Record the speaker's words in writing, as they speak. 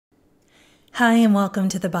Hi, and welcome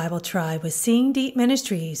to the Bible Tribe with Seeing Deep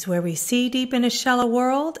Ministries, where we see deep in a shallow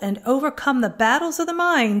world and overcome the battles of the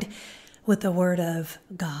mind with the Word of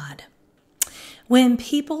God. When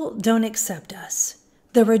people don't accept us,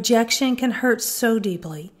 the rejection can hurt so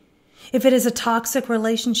deeply. If it is a toxic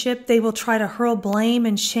relationship, they will try to hurl blame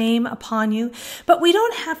and shame upon you. But we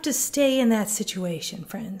don't have to stay in that situation,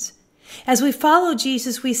 friends. As we follow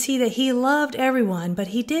Jesus, we see that he loved everyone, but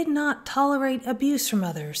he did not tolerate abuse from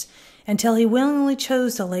others until he willingly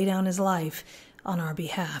chose to lay down his life on our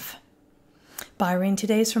behalf. Byron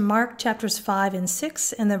today is from Mark chapters 5 and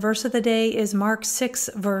 6, and the verse of the day is Mark 6,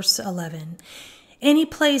 verse 11. Any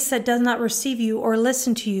place that does not receive you or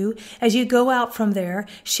listen to you as you go out from there,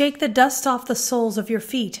 shake the dust off the soles of your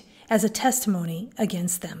feet as a testimony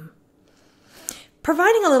against them.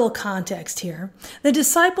 Providing a little context here, the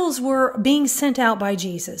disciples were being sent out by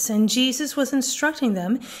Jesus, and Jesus was instructing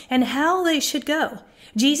them in how they should go.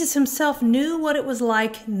 Jesus himself knew what it was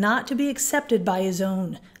like not to be accepted by his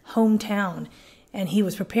own hometown, and he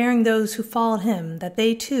was preparing those who followed him that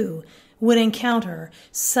they too would encounter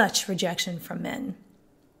such rejection from men.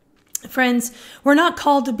 Friends, we're not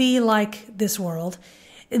called to be like this world.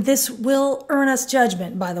 This will earn us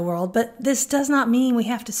judgment by the world, but this does not mean we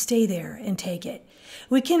have to stay there and take it.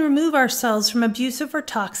 We can remove ourselves from abusive or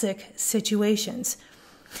toxic situations.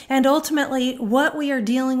 And ultimately, what we are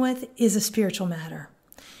dealing with is a spiritual matter.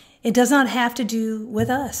 It does not have to do with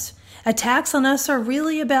us. Attacks on us are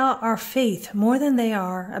really about our faith more than they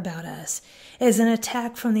are about us. It is an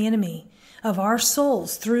attack from the enemy of our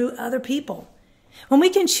souls through other people. When we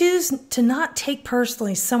can choose to not take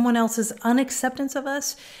personally someone else's unacceptance of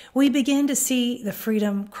us, we begin to see the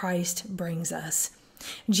freedom Christ brings us.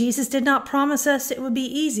 Jesus did not promise us it would be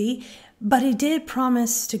easy, but he did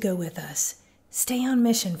promise to go with us. Stay on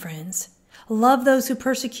mission, friends. Love those who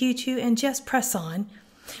persecute you and just press on.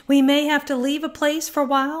 We may have to leave a place for a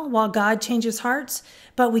while God changes hearts,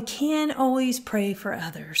 but we can always pray for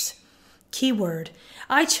others. Key word,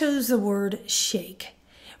 I chose the word shake,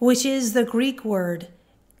 which is the Greek word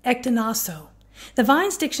ektanasso. The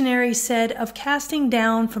Vine's dictionary said of casting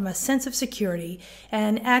down from a sense of security,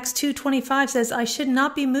 and Acts 2:25 says, I should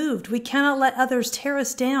not be moved. We cannot let others tear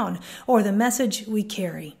us down or the message we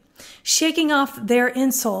carry. Shaking off their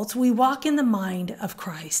insults, we walk in the mind of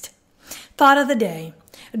Christ. Thought of the day,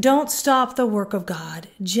 don't stop the work of God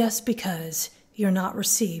just because you're not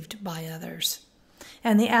received by others.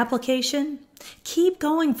 And the application? Keep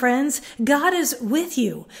going, friends. God is with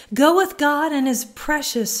you. Go with God and his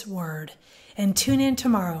precious word. And tune in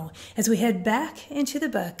tomorrow as we head back into the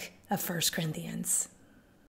book of 1 Corinthians.